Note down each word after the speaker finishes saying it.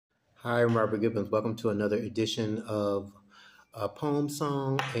Hi, I'm Robert Gibbons. Welcome to another edition of Poem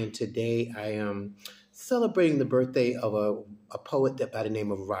Song. And today I am celebrating the birthday of a poet that by the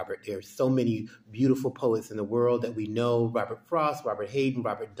name of Robert. There are so many beautiful poets in the world that we know: Robert Frost, Robert Hayden,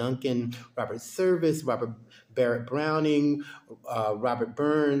 Robert Duncan, Robert Service, Robert Barrett Browning, Robert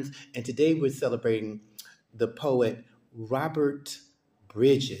Burns. And today we're celebrating the poet Robert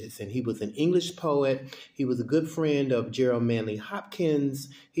Bridges, and he was an English poet. He was a good friend of Gerald Manley Hopkins.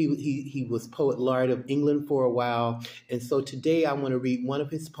 He was poet laureate of England for a while. And so today I want to read one of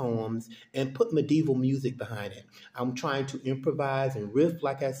his poems and put medieval music behind it. I'm trying to improvise and riff,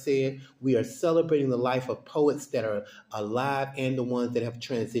 like I said. We are celebrating the life of poets that are alive and the ones that have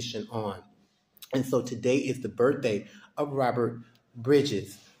transitioned on. And so today is the birthday of Robert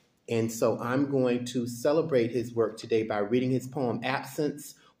Bridges. And so I'm going to celebrate his work today by reading his poem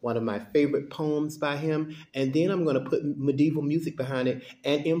Absence, one of my favorite poems by him. And then I'm going to put medieval music behind it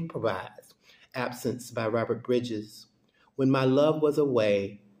and improvise. Absence by Robert Bridges. When my love was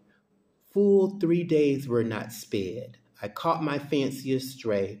away, full 3 days were not sped. I caught my fancy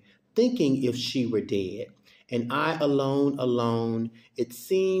astray, thinking if she were dead. And I alone, alone, it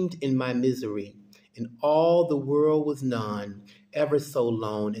seemed in my misery, and all the world was none, ever so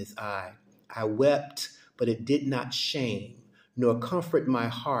lone as I. I wept, but it did not shame, nor comfort my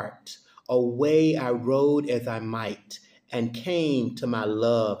heart. Away I rode as I might, and came to my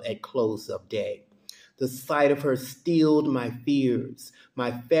love at close of day. The sight of her stilled my fears,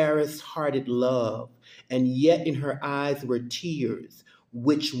 my fairest hearted love, and yet in her eyes were tears,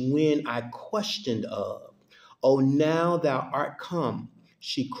 which when I questioned of, "Oh, now thou art come,"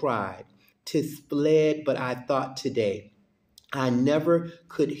 she cried, "'tis fled, but I thought today I never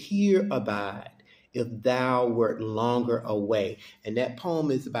could here abide if thou wert longer away." And that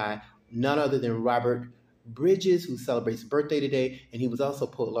poem is by none other than Robert Bridges, who celebrates birthday today, and he was also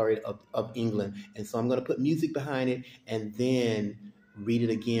poet laureate of England. And so I'm going to put music behind it and then read it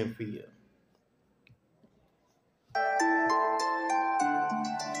again for you.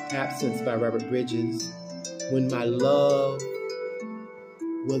 Absence by Robert Bridges. When my love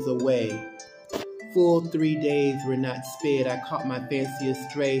was away, full 3 days were not sped. I caught my fancy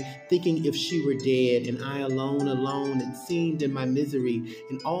astray, thinking if she were dead, and I alone, alone, it seemed in my misery,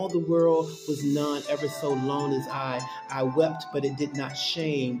 and all the world was none ever so lone as I. I wept, but it did not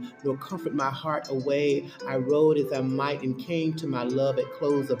shame, nor comfort my heart away. I rode as I might, and came to my love at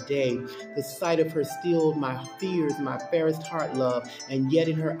close of day. The sight of her stilled my fears, my fairest heart love, and yet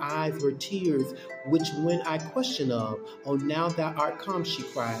in her eyes were tears, which when I question of, "Oh, now thou art come," she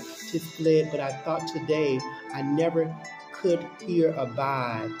cried, "'tis fled, but I thought today I never could here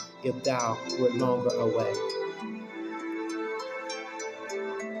abide if thou wert longer away."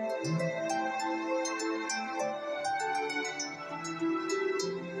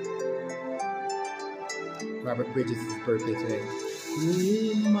 Robert Bridges' birthday today.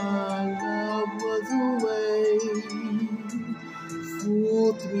 When my love was away,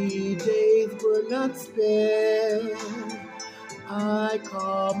 full 3 days were not spared. I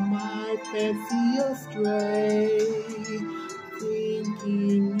caught my fancy astray,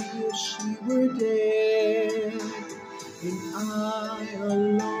 thinking if she were dead, and I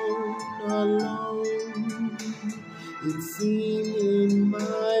alone, alone, it seemed in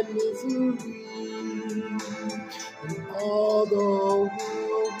my misery, and all the world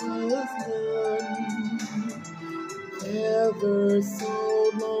was none, ever so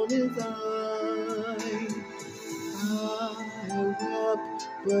long as I wept,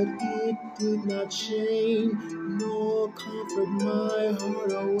 but it did not shame, nor comfort my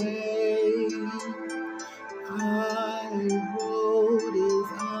heart away. I rode as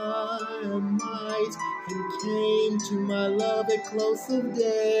I might, and came to my love at close of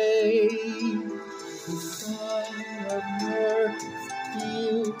day. The sight of her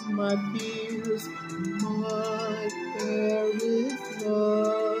stilled my fears, my fairest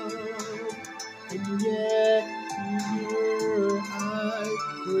love, and yet in her eyes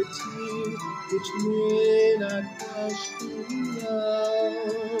were tears, which when I questioned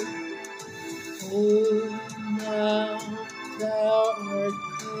love, "Oh, now thou art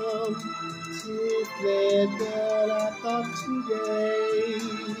come, 'tis fled, but I thought today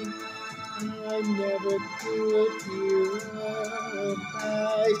I never could hear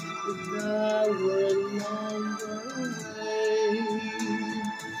abide if thou were longer away."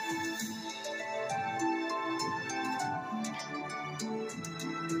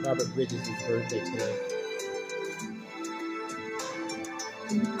 Robert Bridges' birthday today.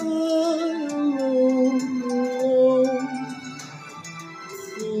 And I alone, alone,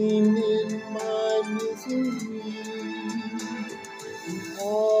 seemed in my misery, and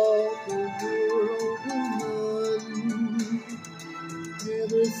all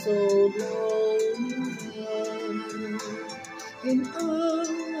alone, and all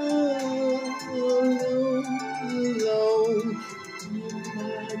alone, alone in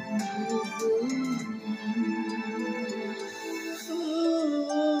my